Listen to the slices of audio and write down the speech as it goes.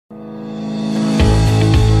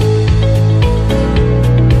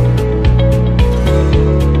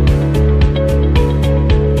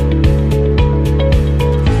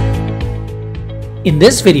In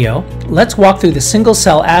this video, let's walk through the single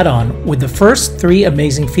cell add-on with the first 3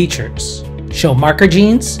 amazing features: show marker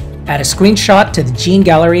genes, add a screenshot to the gene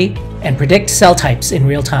gallery, and predict cell types in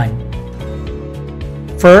real time.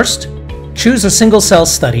 First, choose a single cell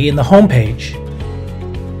study in the home page.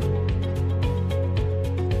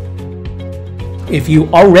 If you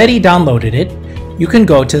already downloaded it, you can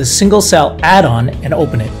go to the single cell add-on and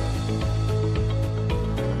open it.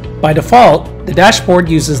 By default, the dashboard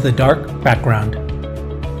uses the dark background.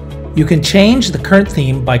 You can change the current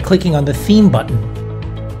theme by clicking on the theme button.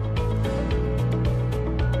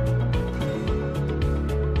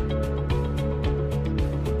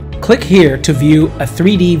 Click here to view a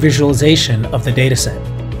 3D visualization of the dataset.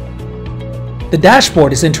 The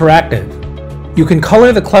dashboard is interactive. You can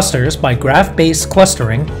color the clusters by graph-based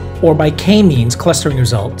clustering or by k-means clustering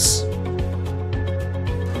results.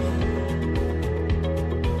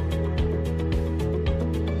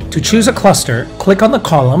 To choose a cluster, click on the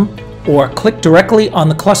column or click directly on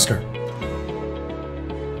the cluster.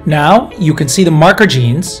 Now you can see the marker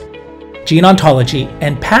genes, gene ontology,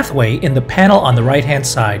 and pathway in the panel on the right-hand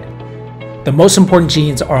side. The most important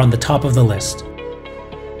genes are on the top of the list.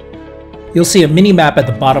 You'll see a mini-map at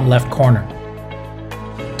the bottom left corner.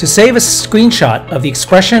 To save a screenshot of the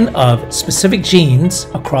expression of specific genes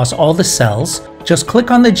across all the cells, just click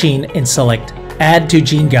on the gene and select Add to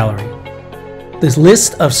Gene Gallery. The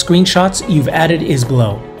list of screenshots you've added is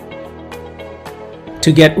below.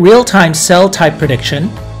 To get real-time cell type prediction,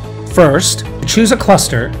 first, choose a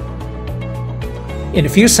cluster. In a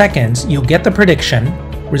few seconds, you'll get the prediction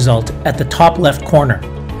result at the top left corner.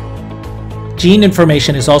 Gene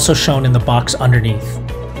information is also shown in the box underneath.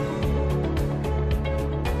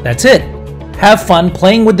 That's it. Have fun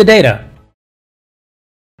playing with the data.